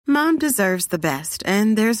Mom deserves the best,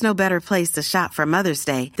 and there's no better place to shop for Mother's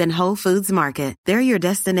Day than Whole Foods Market. They're your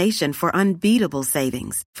destination for unbeatable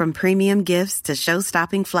savings, from premium gifts to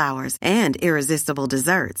show-stopping flowers and irresistible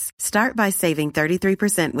desserts. Start by saving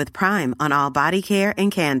 33% with Prime on all body care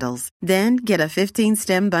and candles. Then get a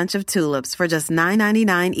 15-stem bunch of tulips for just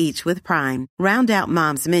 $9.99 each with Prime. Round out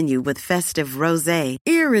Mom's menu with festive rosé,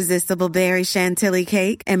 irresistible berry chantilly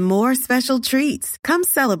cake, and more special treats. Come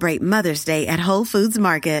celebrate Mother's Day at Whole Foods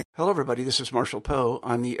Market. Hello, everybody. This is Marshall Poe.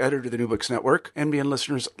 I'm the editor of the New Books Network. NBN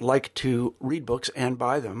listeners like to read books and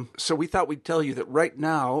buy them. So we thought we'd tell you that right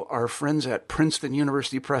now, our friends at Princeton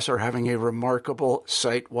University Press are having a remarkable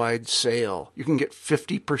site-wide sale. You can get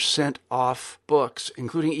 50% off books,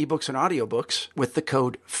 including ebooks and audiobooks, with the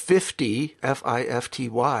code 50,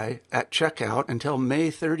 F-I-F-T-Y, at checkout until May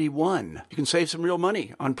 31. You can save some real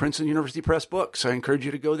money on Princeton University Press books. I encourage you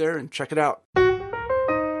to go there and check it out.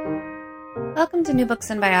 Welcome to New Books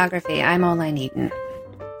and Biography. I'm Oline Eaton.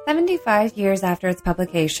 75 years after its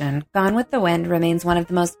publication, Gone with the Wind remains one of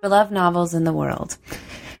the most beloved novels in the world.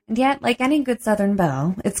 And yet, like any good Southern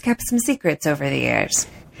belle, it's kept some secrets over the years.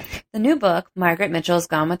 The new book, Margaret Mitchell's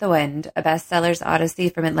Gone with the Wind, a bestseller's odyssey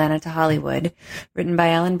from Atlanta to Hollywood, written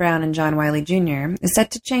by Ellen Brown and John Wiley Jr., is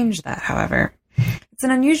set to change that, however. It's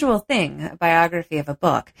an unusual thing, a biography of a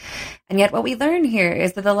book. And yet what we learn here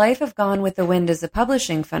is that the life of Gone with the Wind as a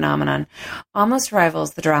publishing phenomenon almost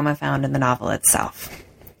rivals the drama found in the novel itself.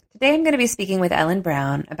 Today I'm going to be speaking with Ellen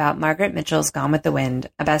Brown about Margaret Mitchell's Gone with the Wind,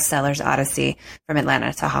 a bestseller's odyssey from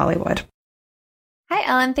Atlanta to Hollywood. Hi,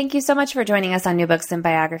 Ellen. Thank you so much for joining us on New Books and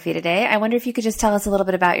Biography today. I wonder if you could just tell us a little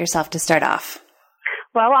bit about yourself to start off.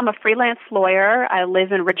 Well, I'm a freelance lawyer. I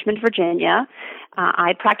live in Richmond, Virginia.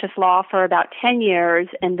 I practiced law for about 10 years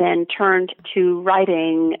and then turned to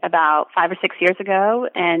writing about 5 or 6 years ago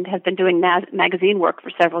and have been doing magazine work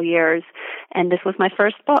for several years. And this was my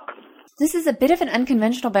first book. This is a bit of an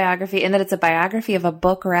unconventional biography in that it's a biography of a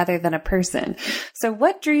book rather than a person. So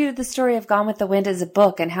what drew you to the story of Gone with the Wind as a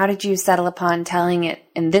book, and how did you settle upon telling it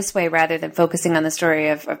in this way rather than focusing on the story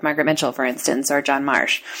of Margaret Mitchell, for instance, or John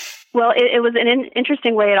Marsh? Well, it was an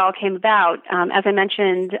interesting way it all came about. As I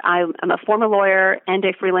mentioned, I'm a former lawyer and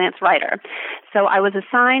a freelance writer. So I was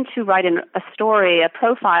assigned to write a story, a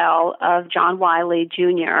profile of John Wiley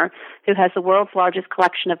Jr., who has the world's largest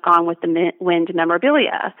collection of Gone with the Wind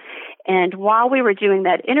memorabilia. And while we were doing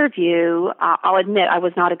that interview, I'll admit I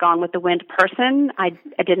was not a Gone with the Wind person. I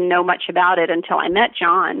didn't know much about it until I met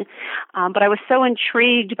John. But I was so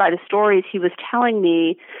intrigued by the stories he was telling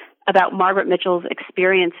me about Margaret Mitchell's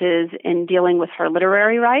experiences in dealing with her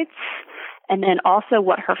literary rights, and then also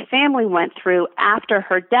what her family went through after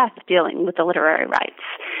her death dealing with the literary rights.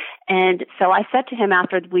 And so I said to him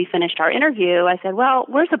after we finished our interview, I said, well,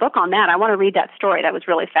 where's the book on that? I want to read that story. That was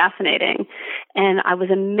really fascinating. And I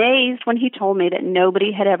was amazed when he told me that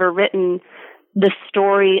nobody had ever written the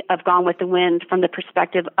story of Gone with the Wind from the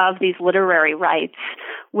perspective of these literary rights,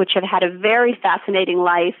 which have had a very fascinating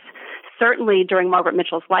life, certainly during Margaret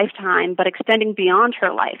Mitchell's lifetime, but extending beyond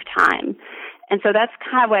her lifetime. And so that's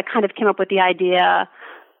kind of where I kind of came up with the idea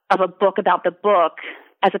of a book about the book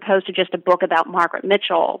as opposed to just a book about Margaret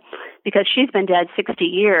Mitchell, because she's been dead 60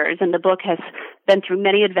 years, and the book has been through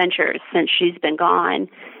many adventures since she's been gone.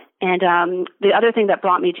 And the other thing that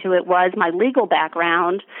brought me to it was my legal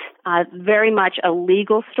background, very much a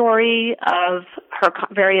legal story of her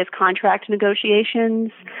various contract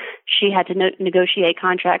negotiations. She had to negotiate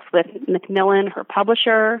contracts with Macmillan, her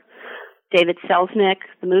publisher, David Selznick,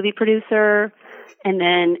 the movie producer, and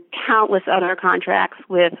then countless other contracts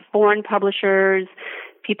with foreign publishers,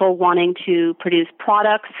 people wanting to produce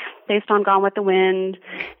products based on Gone with the Wind.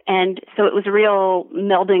 And so it was a real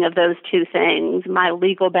melding of those two things, my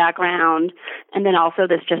legal background, and then also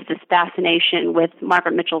this fascination with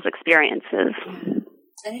Margaret Mitchell's experiences.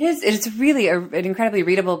 And it's really an incredibly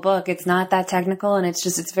readable book. It's not that technical, and it's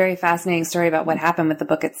a very fascinating story about what happened with the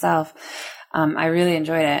book itself. I really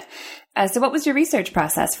enjoyed it. So what was your research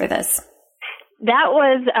process for this? That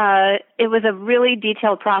was, it was a really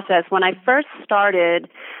detailed process. When I first started,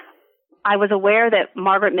 I was aware that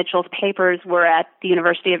Margaret Mitchell's papers were at the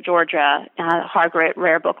University of Georgia, Hargret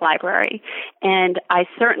Rare Book Library. And I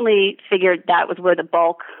certainly figured that was where the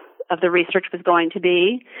bulk of the research was going to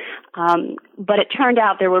be. But it turned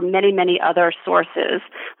out there were many, many other sources.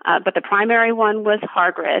 But the primary one was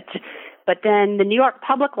Hargret. But then the New York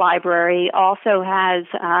Public Library also has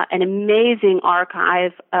an amazing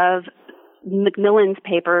archive of Macmillan's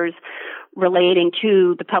papers relating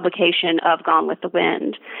to the publication of Gone with the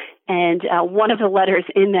Wind. And one of the letters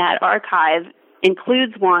in that archive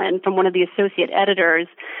includes one from one of the associate editors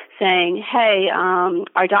saying, hey,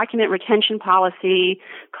 our document retention policy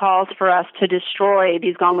calls for us to destroy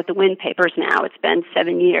these Gone with the Wind papers now. It's been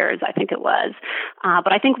 7 years, I think it was.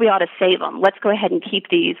 But I think we ought to save them. Let's go ahead and keep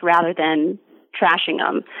these rather than trashing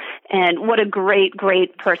them. And what a great,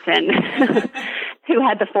 great person who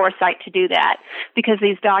had the foresight to do that, because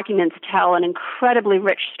these documents tell an incredibly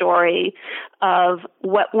rich story of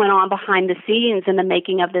what went on behind the scenes in the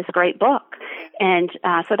making of this great book. And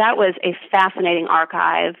so that was a fascinating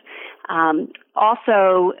archive.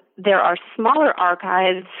 Also, there are smaller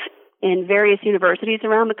archives in various universities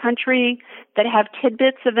around the country that have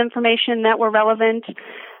tidbits of information that were relevant,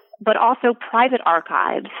 but also private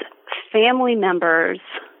archives. Family members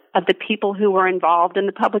of the people who were involved in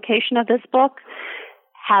the publication of this book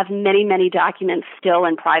have many, many documents still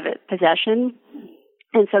in private possession.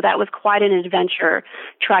 And so that was quite an adventure,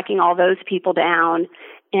 tracking all those people down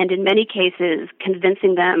and in many cases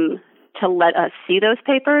convincing them to let us see those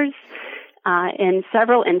papers. In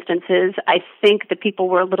several instances, I think the people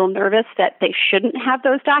were a little nervous that they shouldn't have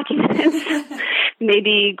those documents.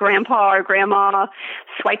 Maybe grandpa or grandma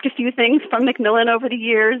swiped a few things from Macmillan over the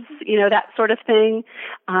years, that sort of thing.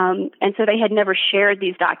 And so they had never shared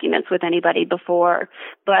these documents with anybody before.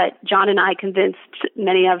 But John and I convinced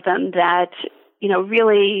many of them that,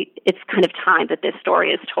 really it's kind of time that this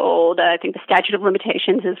story is told. I think the statute of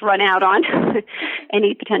limitations has run out on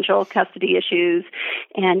any potential custody issues.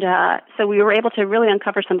 And so we were able to really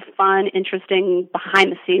uncover some fun, interesting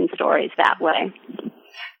behind-the-scenes stories that way.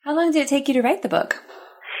 How long did it take you to write the book?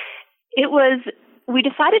 We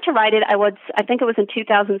decided to write it, I think it was in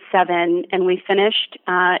 2007, and we finished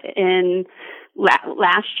in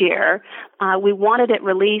last year. We wanted it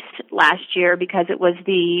released last year because it was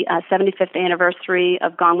the 75th anniversary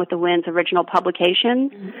of Gone with the Wind's original publication.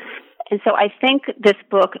 Mm-hmm. And so I think this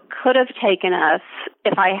book could have taken us,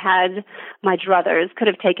 if I had my druthers, could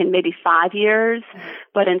have taken maybe 5 years,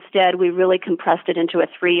 but instead we really compressed it into a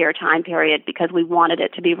 3-year time period because we wanted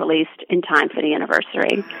it to be released in time for the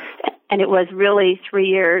anniversary. And it was really 3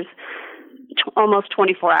 years, almost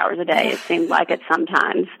 24 hours a day, it seemed like it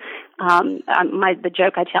sometimes. The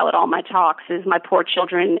joke I tell at all my talks is my poor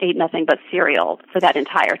children ate nothing but cereal for that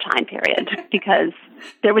entire time period because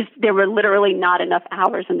there were literally not enough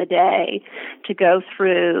hours in the day to go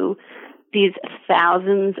through these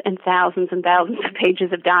thousands and thousands and thousands of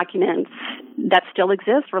pages of documents that still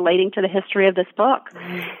exist relating to the history of this book.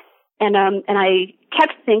 And I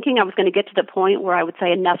kept thinking I was going to get to the point where I would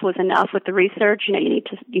say enough was enough with the research. You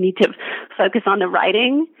need to focus on the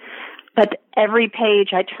writing. But every page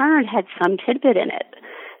I turned had some tidbit in it.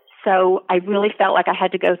 So I really felt like I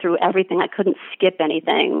had to go through everything. I couldn't skip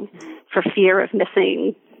anything for fear of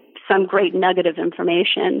missing some great nugget of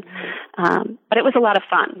information. But it was a lot of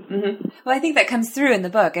fun. Mm-hmm. Well, I think that comes through in the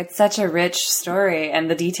book. It's such a rich story,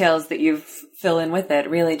 and the details that you fill in with it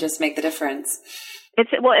really just make the difference.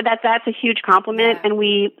 That's a huge compliment, and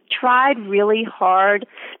we tried really hard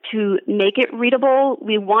to make it readable.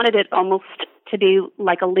 We wanted it almost to be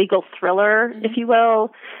like a legal thriller, if you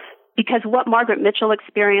will, because what Margaret Mitchell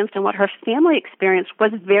experienced and what her family experienced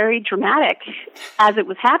was very dramatic as it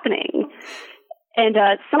was happening. And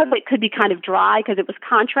some of it could be kind of dry because it was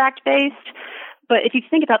contract-based, but if you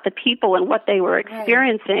think about the people and what they were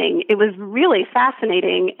experiencing, it was really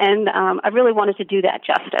fascinating, and I really wanted to do that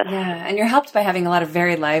justice. Yeah, and you're helped by having a lot of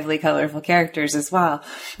very lively, colorful characters as well.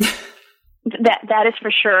 That is for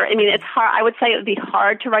sure. I mean, it's hard. I would say it would be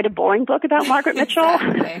hard to write a boring book about Margaret Mitchell.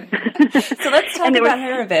 Exactly. So let's talk about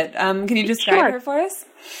her a bit. Can you describe her for us?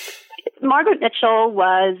 Margaret Mitchell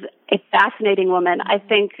was a fascinating woman. I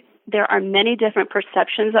think there are many different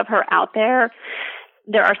perceptions of her out there.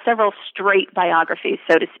 There are several straight biographies,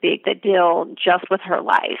 so to speak, that deal just with her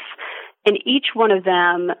life. And each one of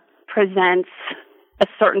them presents a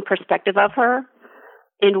certain perspective of her.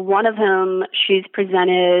 In one of them, she's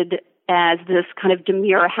presented as this kind of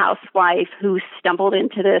demure housewife who stumbled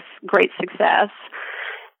into this great success.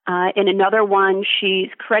 In another one, she's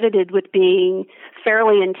credited with being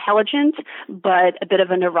fairly intelligent, but a bit of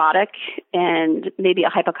a neurotic and maybe a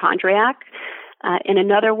hypochondriac. In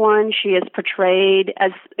another one, she is portrayed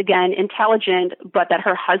as, again, intelligent, but that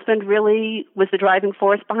her husband really was the driving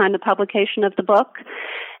force behind the publication of the book.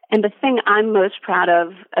 And the thing I'm most proud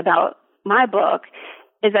of about my book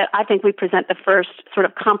is that I think we present the first sort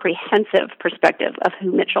of comprehensive perspective of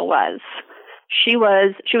who Mitchell was. She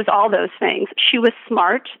was all those things. She was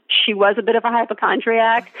smart. She was a bit of a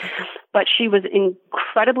hypochondriac, but she was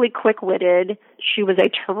incredibly quick-witted. She was a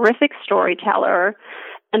terrific storyteller.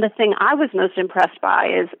 And the thing I was most impressed by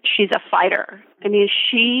is she's a fighter. I mean,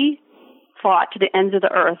 she fought to the ends of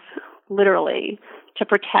the earth literally, to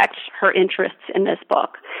protect her interests in this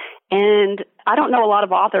book. And I don't know a lot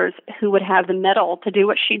of authors who would have the mettle to do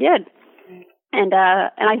what she did. And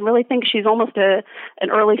I really think she's almost an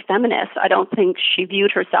early feminist. I don't think she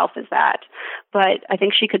viewed herself as that, but I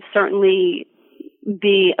think she could certainly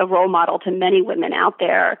be a role model to many women out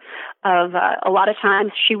there. Of a lot of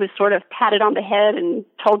times she was sort of patted on the head and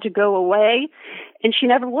told to go away, and she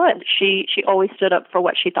never would. She always stood up for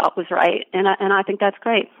what she thought was right, and I think that's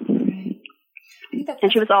great.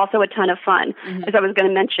 And she was also a ton of fun. Mm-hmm. As I was going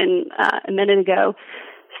to mention a minute ago,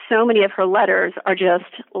 so many of her letters are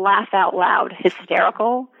just laugh out loud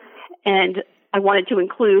hysterical, and I wanted to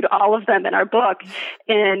include all of them in our book.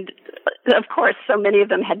 And of course, so many of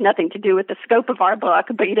them had nothing to do with the scope of our book,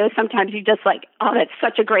 but sometimes you just like, oh, that's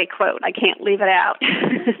such a great quote, I can't leave it out.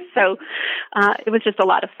 So it was just a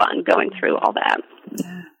lot of fun going through all that.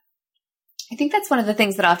 I think that's one of the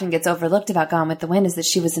things that often gets overlooked about Gone with the Wind is that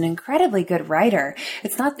she was an incredibly good writer.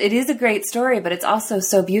 It is a great story, but it's also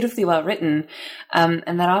so beautifully well written.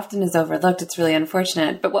 And that often is overlooked. It's really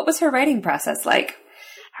unfortunate. But what was her writing process like?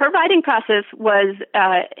 Her writing process was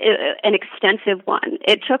an extensive one.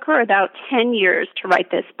 It took her about 10 years to write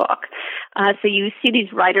this book. So you see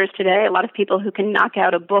these writers today, a lot of people who can knock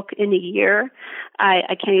out a book in a year.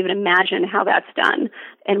 I can't even imagine how that's done.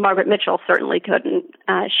 And Margaret Mitchell certainly couldn't.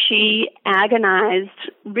 She agonized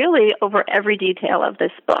really over every detail of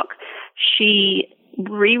this book. She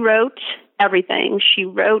rewrote everything. She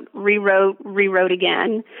wrote, rewrote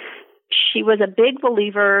again. She was a big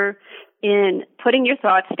believer in putting your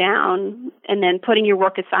thoughts down and then putting your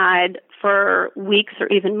work aside for weeks or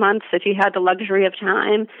even months if you had the luxury of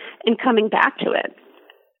time and coming back to it.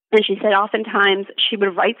 And she said oftentimes she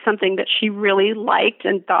would write something that she really liked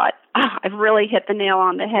and thought, I've really hit the nail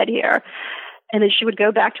on the head here. And then she would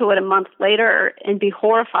go back to it a month later and be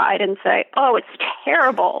horrified and say, oh, it's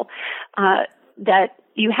terrible, that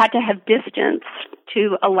you had to have distance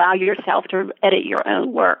to allow yourself to edit your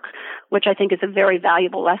own work, which I think is a very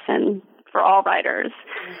valuable lesson for all writers.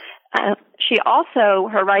 She also,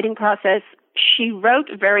 her writing process, she wrote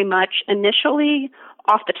very much initially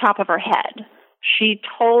off the top of her head. She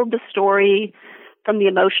told the story from the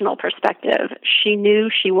emotional perspective. She knew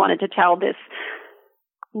she wanted to tell this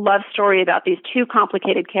love story about these two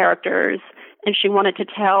complicated characters, and she wanted to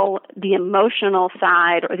tell the emotional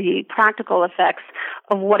side or the practical effects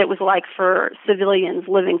of what it was like for civilians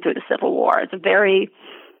living through the Civil War. It's a very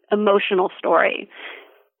emotional story.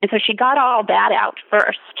 And so she got all that out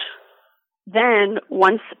first. Then,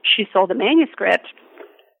 once she sold the manuscript,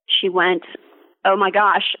 she went, oh my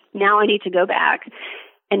gosh, now I need to go back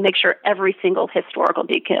and make sure every single historical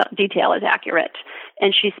detail is accurate.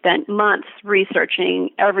 And she spent months researching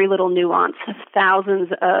every little nuance, thousands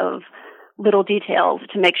of little details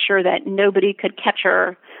to make sure that nobody could catch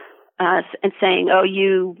her and saying, oh,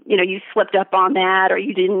 you slipped up on that, or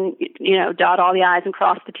you didn't, dot all the I's and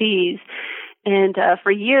cross the T's. And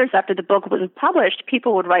for years after the book was published,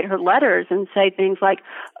 people would write her letters and say things like,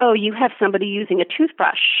 oh, you have somebody using a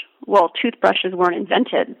toothbrush. Well, toothbrushes weren't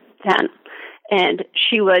invented then. And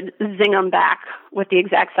she would zing them back with the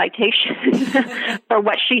exact citation for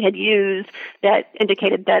what she had used that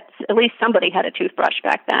indicated that at least somebody had a toothbrush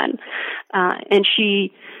back then.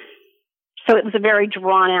 So it was a very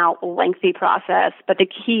drawn-out, lengthy process, but the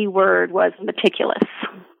key word was meticulous,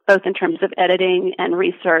 both in terms of editing and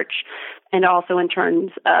research, and also in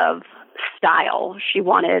terms of style. She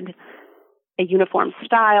wanted a uniform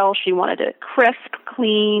style. She wanted it crisp,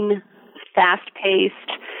 clean,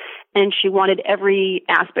 fast-paced, and she wanted every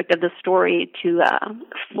aspect of the story to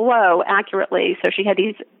flow accurately. So she had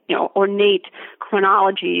these, ornate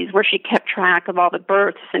chronologies where she kept track of all the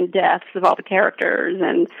births and deaths of all the characters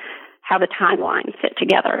and how the timelines fit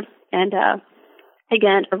together. And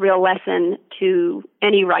again, a real lesson to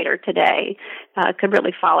any writer today could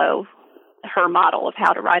really follow her model of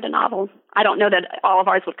how to write a novel. I don't know that all of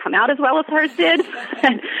ours would come out as well as hers did,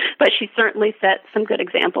 but she certainly set some good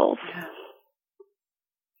examples.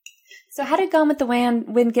 So how did Gone with the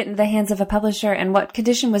Wind get into the hands of a publisher, and what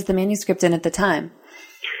condition was the manuscript in at the time?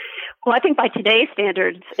 Well, I think by today's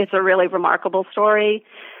standards, it's a really remarkable story.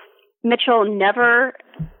 Mitchell never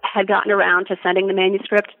had gotten around to sending the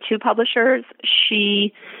manuscript to publishers.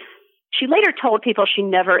 She later told people she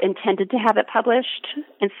never intended to have it published,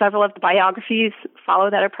 and several of the biographies follow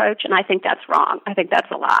that approach, and I think that's wrong. I think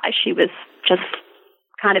that's a lie. She was just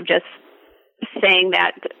saying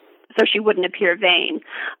that so she wouldn't appear vain.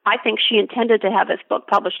 I think she intended to have this book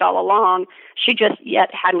published all along. She just yet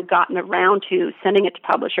hadn't gotten around to sending it to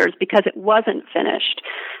publishers because it wasn't finished.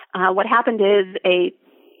 What happened is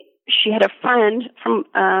she had a friend from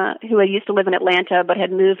who had used to live in Atlanta but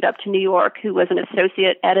had moved up to New York, who was an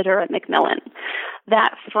associate editor at Macmillan.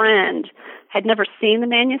 That friend had never seen the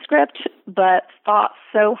manuscript, but thought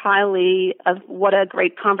so highly of what a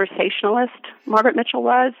great conversationalist Margaret Mitchell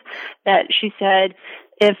was, that she said,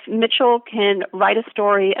 if Mitchell can write a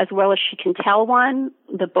story as well as she can tell one,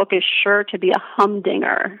 the book is sure to be a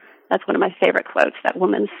humdinger. That's one of my favorite quotes. That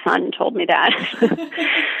woman's son told me that.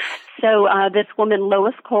 So this woman,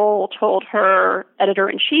 Lois Cole, told her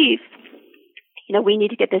editor-in-chief, you know, we need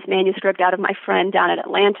to get this manuscript out of my friend down in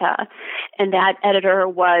Atlanta. And that editor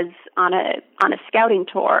was on a scouting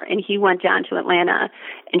tour, and he went down to Atlanta,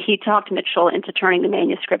 and he talked Mitchell into turning the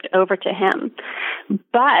manuscript over to him.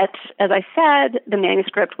 But, as I said, the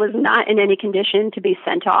manuscript was not in any condition to be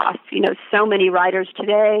sent off. You know, so many writers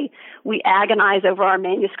today, we agonize over our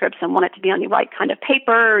manuscripts and want it to be on the right kind of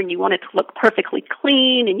paper, and you want it to look perfectly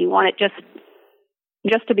clean, and you want it just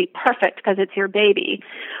to be perfect because it's your baby.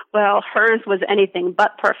 Well, hers was anything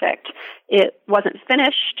but perfect. It wasn't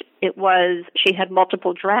finished. She had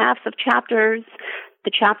multiple drafts of chapters.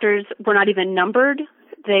 The chapters were not even numbered.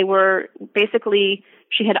 They were basically,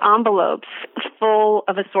 she had envelopes full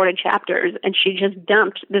of assorted chapters, and she just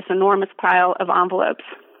dumped this enormous pile of envelopes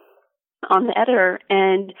on the editor,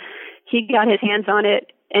 and he got his hands on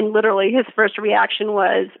it, and literally his first reaction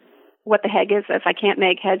was, what the heck is this? I can't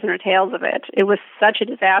make heads or tails of it. It was such a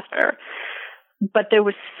disaster. But there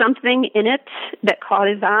was something in it that caught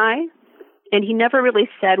his eye, and he never really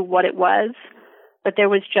said what it was, but there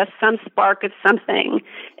was just some spark of something.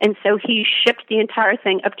 And so he shipped the entire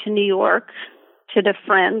thing up to New York to the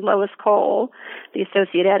friend, Lois Cole, the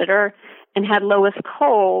associate editor, and had Lois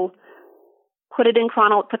Cole put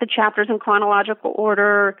the chapters in chronological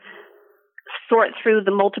order, sort through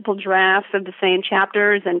the multiple drafts of the same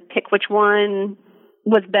chapters and pick which one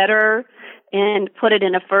was better and put it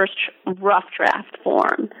in a first rough draft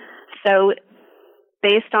form. So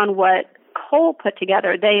based on what Cole put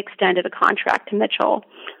together, they extended a contract to Mitchell,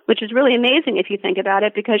 which is really amazing if you think about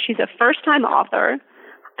it, because she's a first-time author,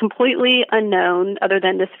 completely unknown other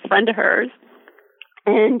than this friend of hers,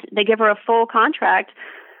 and they give her a full contract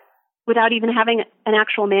without even having an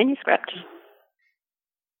actual manuscript.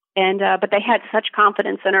 And but they had such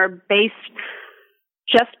confidence in her based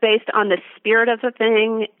on the spirit of the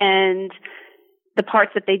thing and the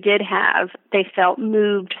parts that they did have. They felt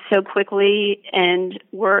moved so quickly and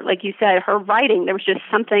were, like you said, her writing, there was just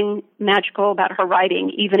something magical about her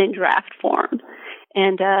writing, even in draft form.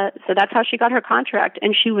 And so that's how she got her contract.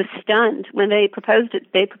 And she was stunned when they proposed it.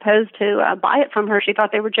 They proposed to buy it from her. She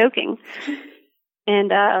thought they were joking.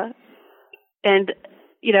 And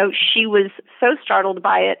you know, she was so startled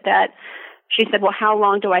by it that she said, well, how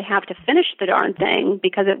long do I have to finish the darn thing?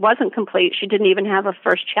 Because it wasn't complete. She didn't even have a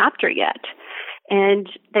first chapter yet. And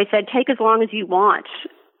they said, take as long as you want,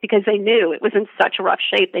 because they knew it was in such a rough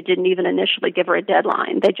shape. They didn't even initially give her a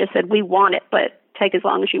deadline. They just said, we want it, but take as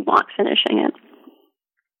long as you want finishing it.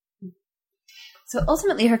 So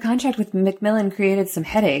ultimately, her contract with Macmillan created some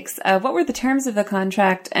headaches. What were the terms of the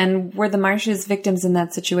contract, and were the Marshes victims in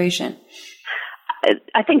that situation?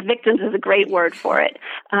 I think victims is a great word for it.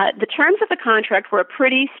 The terms of the contract were a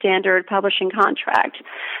pretty standard publishing contract.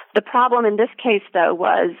 The problem in this case, though,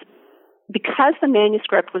 was because the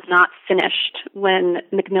manuscript was not finished when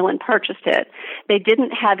Macmillan purchased it, they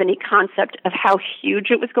didn't have any concept of how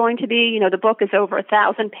huge it was going to be. You know, the book is over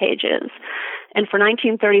 1,000 pages. And for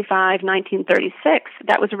 1935, 1936,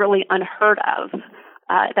 that was really unheard of.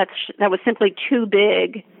 That was simply too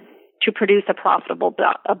big to produce a profitable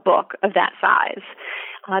book of that size.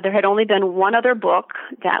 There had only been one other book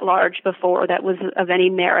that large before that was of any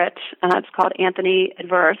merit. It's called Anthony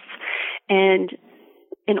Adverse. And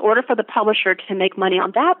in order for the publisher to make money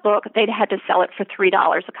on that book, they'd had to sell it for $3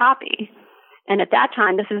 a copy. And at that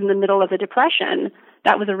time, this is in the middle of the Depression,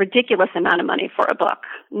 that was a ridiculous amount of money for a book.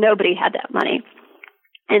 Nobody had that money.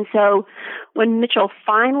 And so when Mitchell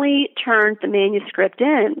finally turned the manuscript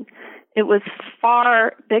in, it was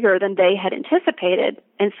far bigger than they had anticipated,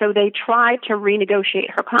 and so they tried to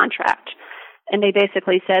renegotiate her contract. And they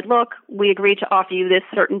basically said, look, we agreed to offer you this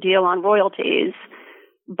certain deal on royalties,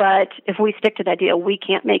 but if we stick to that deal, we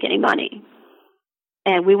can't make any money.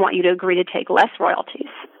 And we want you to agree to take less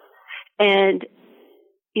royalties. And,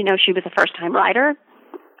 you know, she was a first-time writer.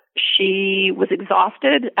 She was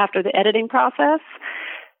exhausted after the editing process.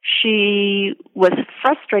 She was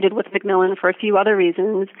frustrated with Macmillan for a few other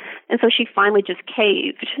reasons, and so she finally just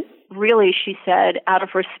caved. Really, she said, out of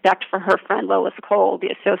respect for her friend Lois Cole, the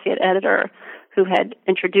associate editor who had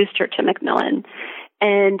introduced her to Macmillan.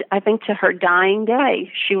 And I think to her dying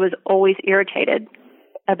day, she was always irritated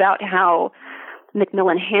about how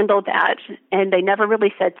Macmillan handled that, and they never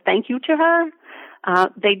really said thank you to her.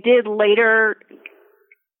 They did later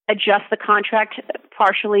adjust the contract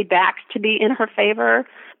partially back to be in her favor,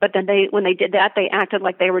 but then when they did that, they acted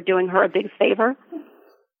like they were doing her a big favor.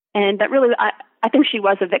 And that really, I think she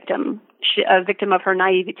was a victim of her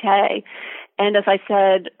naivete. And as I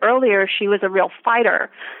said earlier, she was a real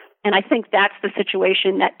fighter. And I think that's the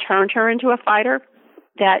situation that turned her into a fighter,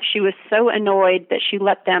 that she was so annoyed that she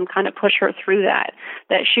let them kind of push her through that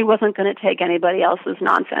she wasn't going to take anybody else's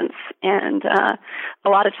nonsense. And a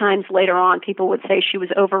lot of times later on, people would say she was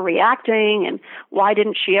overreacting and why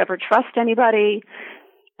didn't she ever trust anybody?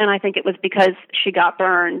 And I think it was because she got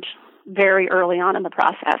burned very early on in the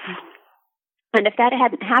process. And if that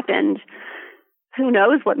hadn't happened, who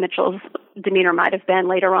knows what Mitchell's demeanor might have been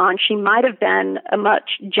later on. She might have been a much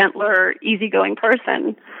gentler, easygoing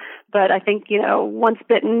person. But I think, once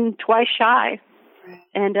bitten, twice shy.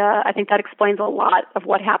 And I think that explains a lot of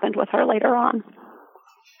what happened with her later on.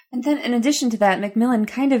 And then in addition to that, Macmillan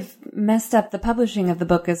kind of messed up the publishing of the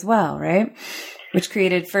book as well, right? Which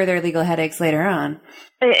created further legal headaches later on.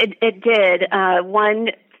 It did. One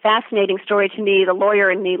fascinating story to me, the lawyer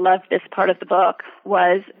in me loved this part of the book,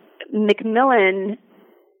 was Macmillan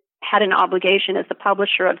had an obligation as the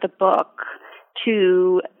publisher of the book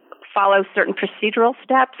to follow certain procedural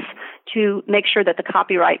steps to make sure that the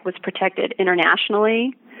copyright was protected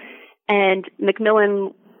internationally. And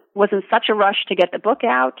Macmillan was in such a rush to get the book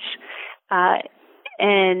out.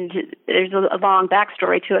 And there's a long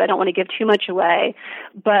backstory to it. I don't want to give too much away.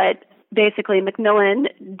 But basically, Macmillan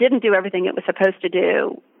didn't do everything it was supposed to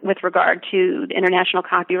do with regard to the international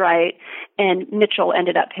copyright, and Mitchell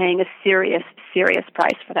ended up paying a serious, serious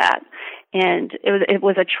price for that. And it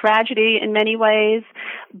was a tragedy in many ways,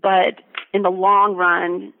 but in the long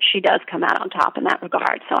run, she does come out on top in that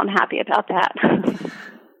regard, so I'm happy about that.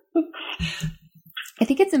 I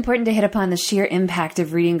think it's important to hit upon the sheer impact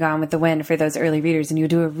of reading Gone with the Wind for those early readers. And you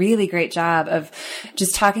do a really great job of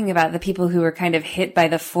just talking about the people who were kind of hit by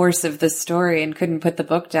the force of the story and couldn't put the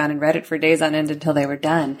book down and read it for days on end until they were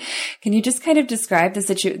done. Can you just kind of describe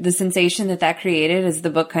the sensation that created as the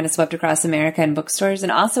book kind of swept across America and bookstores?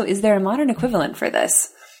 And also, is there a modern equivalent for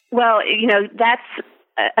this? Well, that's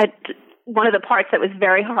one of the parts that was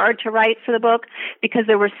very hard to write for the book, because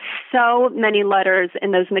there were so many letters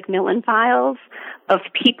in those Macmillan files of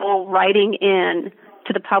people writing in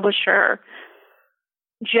to the publisher,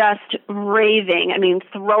 just raving,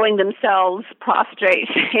 throwing themselves prostrate,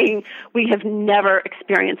 saying, we have never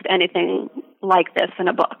experienced anything like this in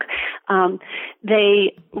a book.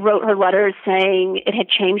 They wrote her letters saying it had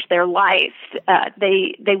changed their life.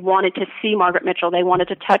 They wanted to see Margaret Mitchell. They wanted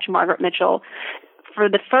to touch Margaret Mitchell. For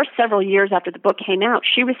the first several years after the book came out,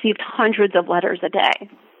 she received hundreds of letters a day,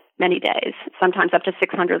 many days, sometimes up to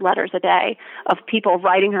 600 letters a day, of people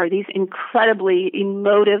writing her these incredibly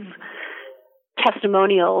emotive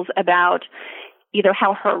testimonials about either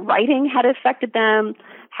how her writing had affected them,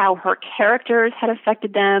 how her characters had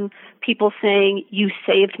affected them, people saying, you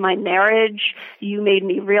saved my marriage, you made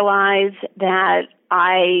me realize that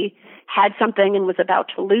I had something and was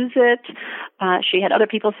about to lose it. She had other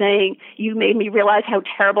people saying, you made me realize how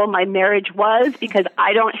terrible my marriage was because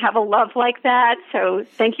I don't have a love like that. So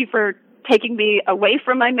thank you for taking me away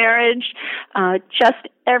from my marriage. Just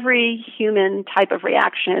every human type of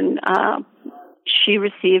reaction. She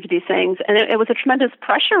received these things. And it was a tremendous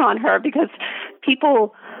pressure on her because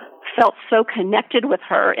people felt so connected with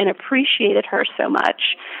her and appreciated her so much.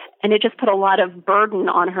 And it just put a lot of burden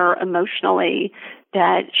on her emotionally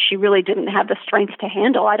that she really didn't have the strength to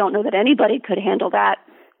handle. I don't know that anybody could handle that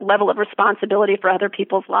level of responsibility for other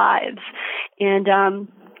people's lives. And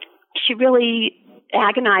she really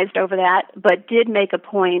agonized over that, but did make a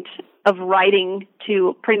point of writing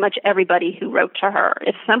to pretty much everybody who wrote to her.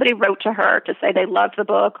 If somebody wrote to her to say they loved the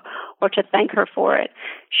book or to thank her for it,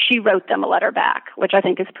 she wrote them a letter back, which I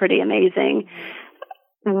think is pretty amazing.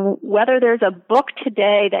 Whether there's a book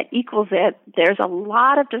today that equals it, there's a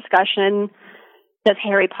lot of discussion. Does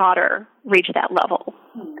Harry Potter reach that level?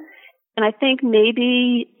 And I think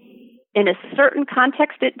maybe in a certain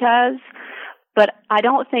context it does, but I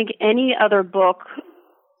don't think any other book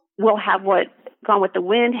will have what Gone with the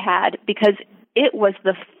Wind had, because it was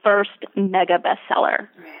the first mega bestseller.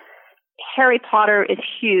 Harry Potter is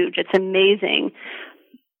huge. It's amazing.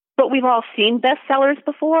 But we've all seen bestsellers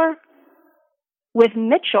before. With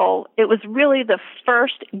Mitchell, it was really the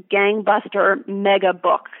first gangbuster mega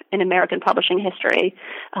book in American publishing history.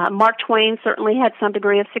 Mark Twain certainly had some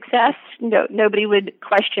degree of success. Nobody would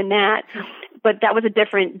question that. But that was a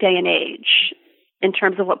different day and age in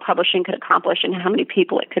terms of what publishing could accomplish and how many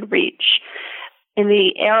people it could reach. In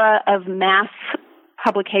the era of mass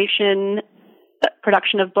publication,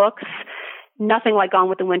 production of books. Nothing like Gone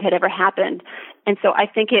with the Wind had ever happened. And so I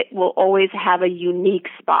think it will always have a unique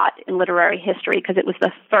spot in literary history because it was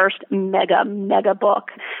the first mega book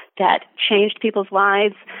that changed people's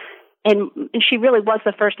lives. And she really was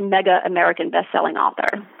the first mega American best-selling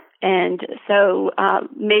author. And so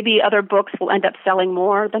maybe other books will end up selling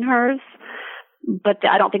more than hers, but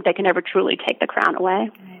I don't think they can ever truly take the crown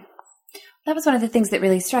away. That was one of the things that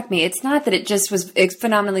really struck me. It's not that it just was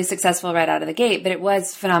phenomenally successful right out of the gate, but it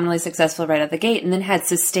was phenomenally successful right out of the gate and then had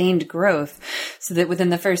sustained growth so that within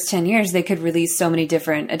the first 10 years, they could release so many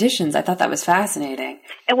different editions. I thought that was fascinating.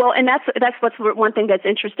 And that's what's one thing that's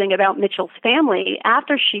interesting about Mitchell's family.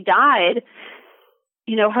 After she died,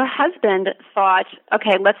 her husband thought,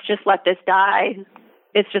 okay, let's just let this die.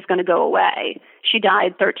 It's just going to go away. She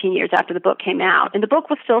died 13 years after the book came out. And the book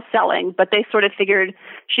was still selling, but they sort of figured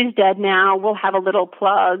she's dead now. We'll have a little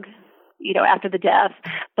plug, after the death.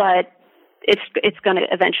 But it's going to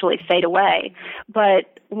eventually fade away.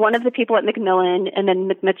 But one of the people at Macmillan and then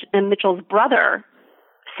Mitchell's brother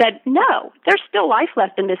said, no, there's still life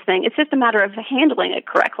left in this thing. It's just a matter of handling it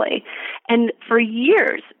correctly. And for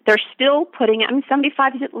years, they're still putting out,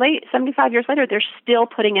 75 years later, they're still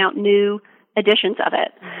putting out new editions of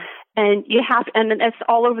it. And and it's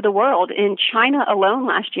all over the world. In China alone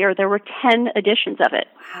last year, there were 10 editions of it.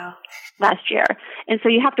 Wow. Last year. And so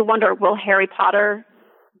you have to wonder, will Harry Potter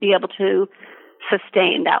be able to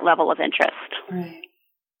sustain that level of interest? Right.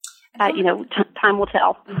 Time will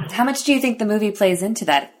tell. How much do you think the movie plays into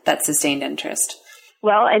that sustained interest?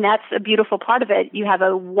 Well, and that's a beautiful part of it. You have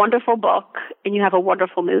a wonderful book and you have a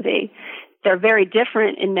wonderful movie. They're very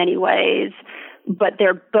different in many ways, but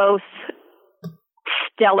they're both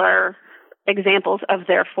stellar examples of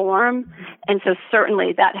their form, and so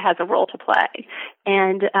certainly that has a role to play.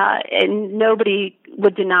 And nobody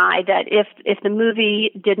would deny that if the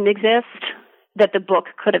movie didn't exist, that the book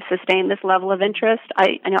could have sustained this level of interest.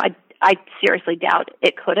 I seriously doubt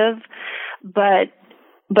it could have, but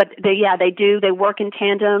they do. They work in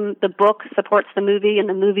tandem. The book supports the movie, and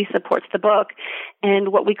the movie supports the book.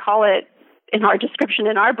 And what we call it in our description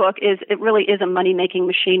in our book is it really is a money-making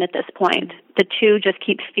machine at this point. The two just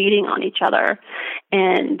keep feeding on each other.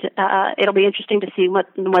 And it'll be interesting to see what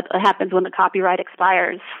happens when the copyright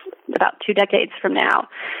expires about 2 decades from now,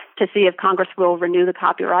 to see if Congress will renew the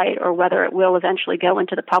copyright or whether it will eventually go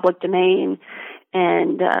into the public domain,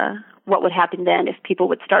 and what would happen then if people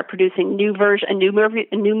would start producing a new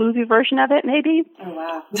movie version of it, maybe. Oh,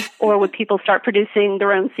 wow. Or would people start producing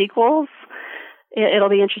their own sequels? It'll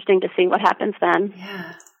be interesting to see what happens then.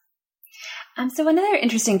 Yeah. So another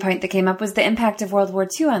interesting point that came up was the impact of World War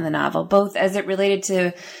II on the novel, both as it related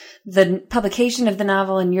to the publication of the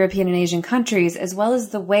novel in European and Asian countries, as well as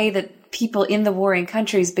the way that people in the warring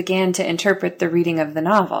countries began to interpret the reading of the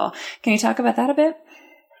novel. Can you talk about that a bit?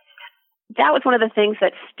 That was one of the things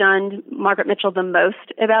that stunned Margaret Mitchell the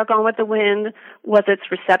most about Gone with the Wind, was its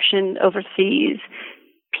reception overseas.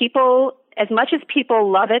 People, as much as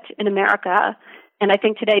people love it in America, and I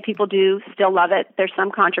think today people do still love it. There's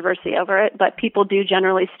some controversy over it, but people do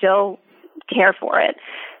generally still care for it.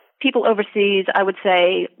 People overseas, I would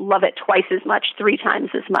say, love it twice as much, 3 times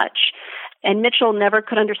as much. And Mitchell never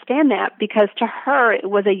could understand that, because to her it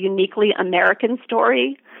was a uniquely American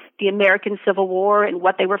story, the American Civil War and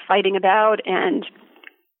what they were fighting about, and,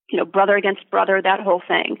 brother against brother, that whole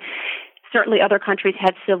thing. Certainly other countries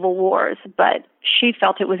had civil wars, but she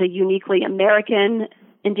felt it was a uniquely American,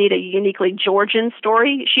 indeed a uniquely Georgian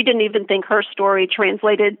story. She didn't even think her story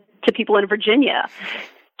translated to people in Virginia.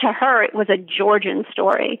 To her, it was a Georgian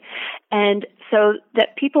story. And so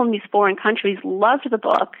that people in these foreign countries loved the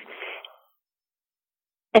book,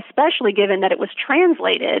 especially given that it was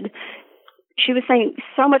translated. She was saying,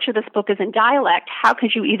 so much of this book is in dialect. How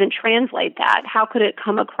could you even translate that? How could it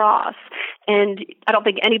come across? And I don't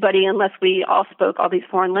think anybody, unless we all spoke all these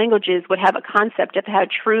foreign languages, would have a concept of how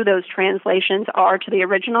true those translations are to the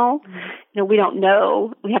original. Mm-hmm. We don't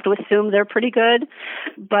know. We have to assume they're pretty good.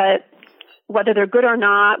 But whether they're good or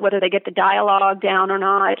not, whether they get the dialogue down or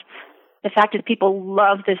not, the fact is people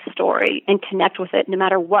love this story and connect with it no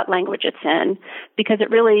matter what language it's in, because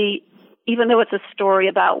it really, even though it's a story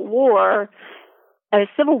about war, a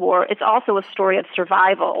civil war, it's also a story of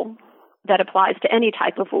survival that applies to any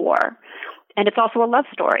type of war. And it's also a love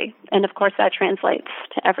story. And of course that translates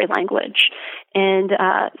to every language. And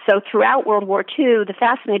so throughout World War II, the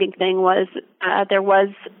fascinating thing was there was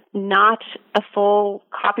not a full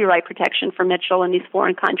copyright protection for Mitchell in these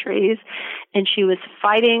foreign countries. And she was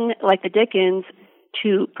fighting like the Dickens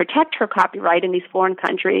to protect her copyright in these foreign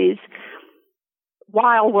countries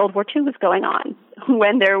while World War II was going on.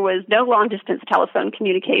 when there was no long-distance telephone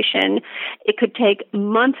communication. It could take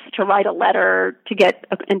months to write a letter to get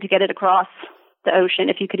it across the ocean,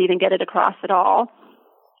 if you could even get it across at all.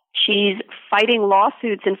 She's fighting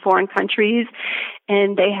lawsuits in foreign countries,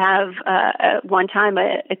 and they have one time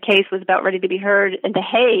a case was about ready to be heard in The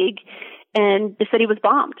Hague, and the city was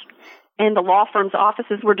bombed, and the law firm's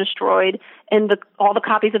offices were destroyed, and all the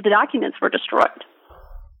copies of the documents were destroyed.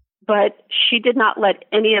 But she did not let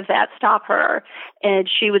any of that stop her, and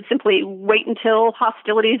she would simply wait until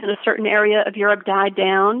hostilities in a certain area of Europe died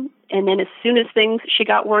down, and then as soon as she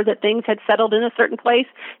got word that things had settled in a certain place,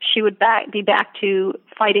 she would be back to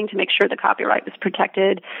fighting to make sure the copyright was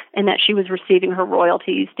protected and that she was receiving her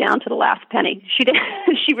royalties down to the last penny.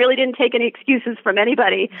 She really didn't take any excuses from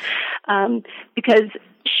anybody, because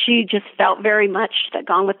she just felt very much that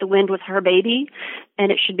Gone with the Wind was her baby,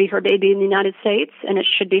 and it should be her baby in the United States, and it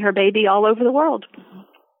should be her baby all over the world.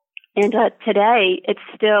 And today,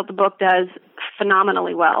 the book does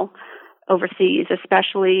phenomenally well overseas,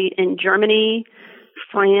 especially in Germany,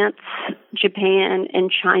 France, Japan, and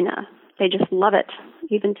China. They just love it,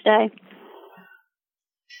 even today.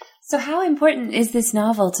 So how important is this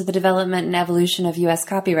novel to the development and evolution of U.S.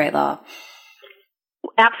 copyright law?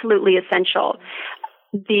 Absolutely essential.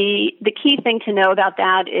 The key thing to know about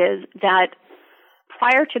that is that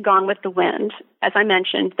prior to Gone with the Wind, as I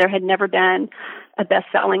mentioned, there had never been a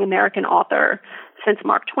best-selling American author since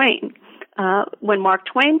Mark Twain. When Mark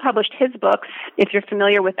Twain published his books, if you're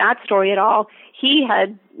familiar with that story at all, he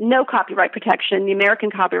had no copyright protection. The American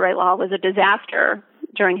copyright law was a disaster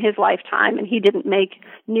during his lifetime, and he didn't make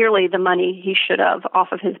nearly the money he should have off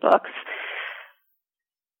of his books.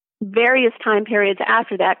 Various time periods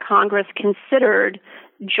after that, Congress considered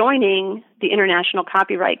joining the international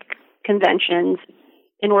copyright conventions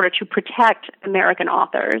in order to protect American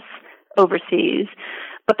authors overseas.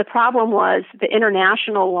 But the problem was the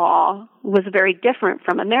international law was very different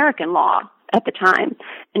from American law at the time.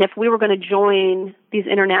 And if we were going to join these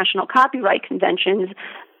international copyright conventions,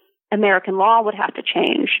 American law would have to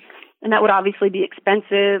change. And that would obviously be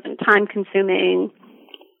expensive and time-consuming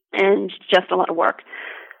and just a lot of work.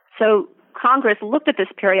 So Congress looked at this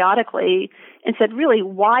periodically and said, really,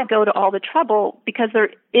 why go to all the trouble? Because there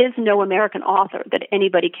is no American author that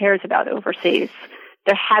anybody cares about overseas.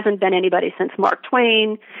 There hasn't been anybody since Mark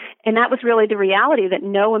Twain, and that was really the reality, that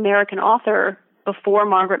no American author before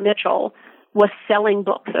Margaret Mitchell was selling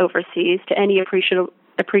books overseas to any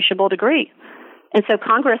appreciable degree. And so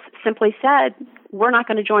Congress simply said, we're not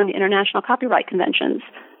going to join the international copyright conventions.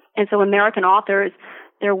 And so American authors,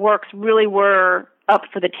 their works really were up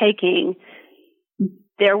for the taking.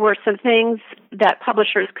 There were some things that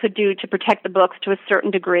publishers could do to protect the books to a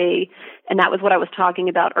certain degree, and that was what I was talking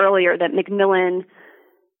about earlier, that Macmillan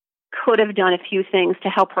could have done a few things to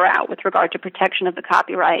help her out with regard to protection of the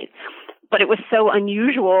copyright. But it was so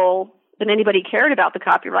unusual that anybody cared about the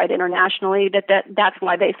copyright internationally that's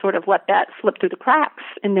why they sort of let that slip through the cracks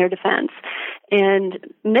in their defense. And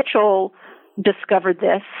Mitchell discovered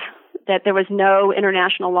this, that there was no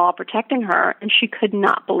international law protecting her, and she could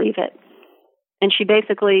not believe it. And she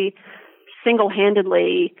basically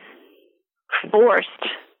single-handedly forced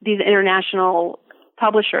these international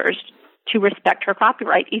publishers to respect her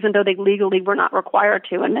copyright, even though they legally were not required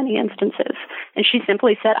to in many instances. And she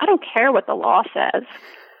simply said, I don't care what the law says.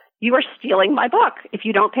 You are stealing my book if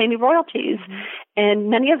you don't pay me royalties. Mm-hmm. And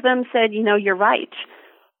many of them said, you're right.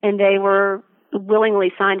 And they were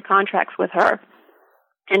willingly signed contracts with her.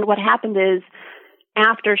 And what happened is,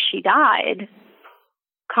 after she died,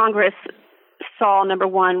 Congress saw, number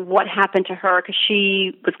one, what happened to her, because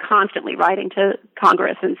she was constantly writing to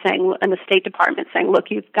Congress and the State Department saying, look,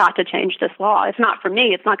 you've got to change this law. It's not for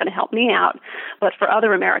me. It's not going to help me out, but for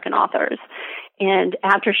other American authors. And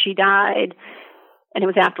after she died, and it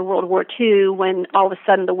was after World War II, when all of a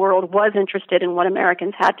sudden the world was interested in what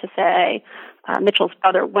Americans had to say, Mitchell's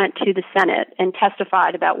brother went to the Senate and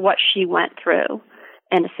testified about what she went through.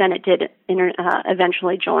 And the Senate did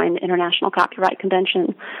eventually join the International Copyright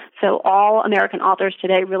Convention. So all American authors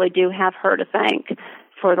today really do have her to thank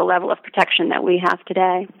for the level of protection that we have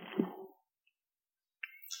today.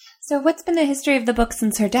 So what's been the history of the book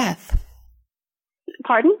since her death?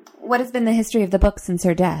 Pardon? What has been the history of the book since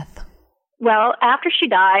her death? Well, after she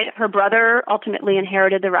died, her brother ultimately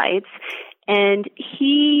inherited the rights, and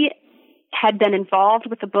he had been involved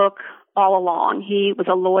with the book all along. He was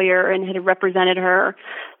a lawyer and had represented her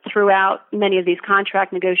throughout many of these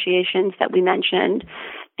contract negotiations that we mentioned.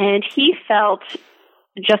 And he felt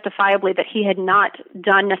justifiably that he had not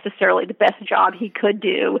done necessarily the best job he could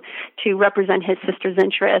do to represent his sister's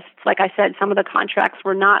interests. Like I said, some of the contracts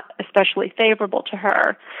were not especially favorable to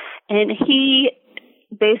her. And he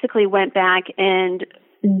basically went back and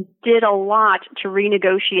did a lot to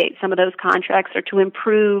renegotiate some of those contracts or to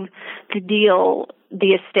improve the deal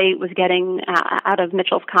the estate was getting out of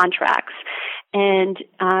Mitchell's contracts. And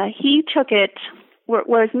he took it,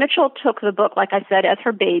 whereas Mitchell took the book, like I said, as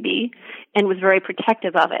her baby and was very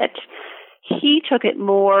protective of it, he took it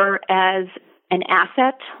more as an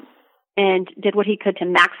asset and did what he could to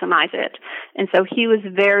maximize it. And so he was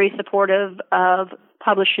very supportive of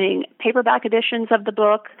publishing paperback editions of the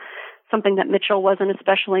book, something that Mitchell wasn't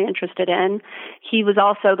especially interested in. He was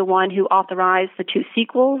also the one who authorized the 2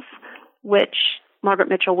 sequels, which Margaret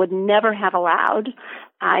Mitchell would never have allowed.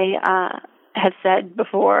 I have said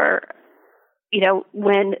before,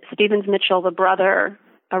 when Stevens Mitchell, the brother,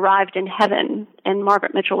 arrived in heaven and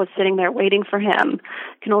Margaret Mitchell was sitting there waiting for him,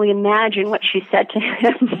 I can only imagine what she said to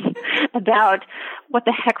him about what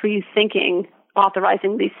the heck were you thinking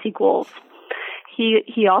authorizing these sequels.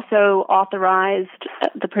 He also authorized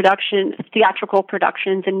the theatrical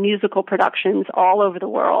productions and musical productions all over the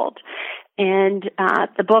world. And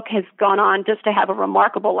the book has gone on just to have a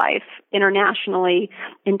remarkable life internationally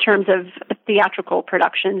in terms of theatrical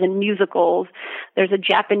productions and musicals. There's a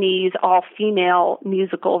Japanese all-female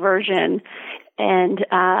musical version, and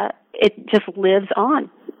it just lives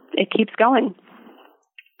on. It keeps going.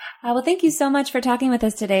 Well, thank you so much for talking with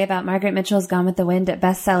us today about Margaret Mitchell's Gone with the Wind at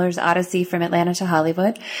Bestsellers Odyssey from Atlanta to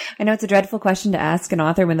Hollywood. I know it's a dreadful question to ask an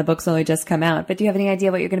author when the book's only just come out, but do you have any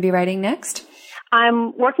idea what you're going to be writing next?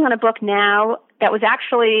 I'm working on a book now that was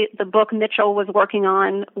actually the book Mitchell was working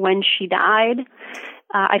on when she died.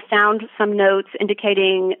 I found some notes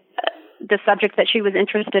indicating the subject that she was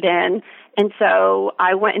interested in, and so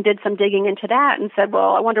I went and did some digging into that and said,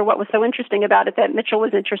 well, I wonder what was so interesting about it that Mitchell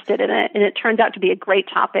was interested in it, and it turns out to be a great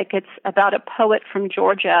topic. It's about a poet from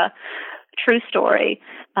Georgia, true story,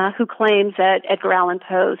 who claims that Edgar Allan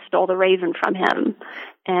Poe stole the raven from him.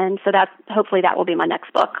 And so hopefully that will be my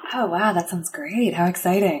next book. Oh, wow. That sounds great. How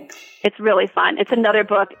exciting. It's really fun. It's another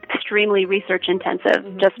book, extremely research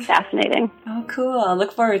intensive, just fascinating. Oh, cool. I'll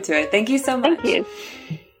look forward to it. Thank you so much. Thank you.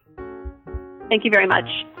 Thank you very much.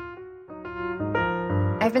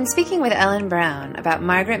 I've been speaking with Ellen Brown about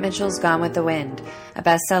Margaret Mitchell's Gone with the Wind, a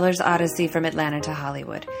Bestsellers Odyssey from Atlanta to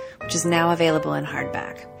Hollywood, which is now available in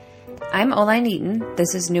hardback. I'm Oline Eaton.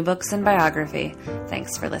 This is New Books and Biography.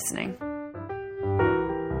 Thanks for listening.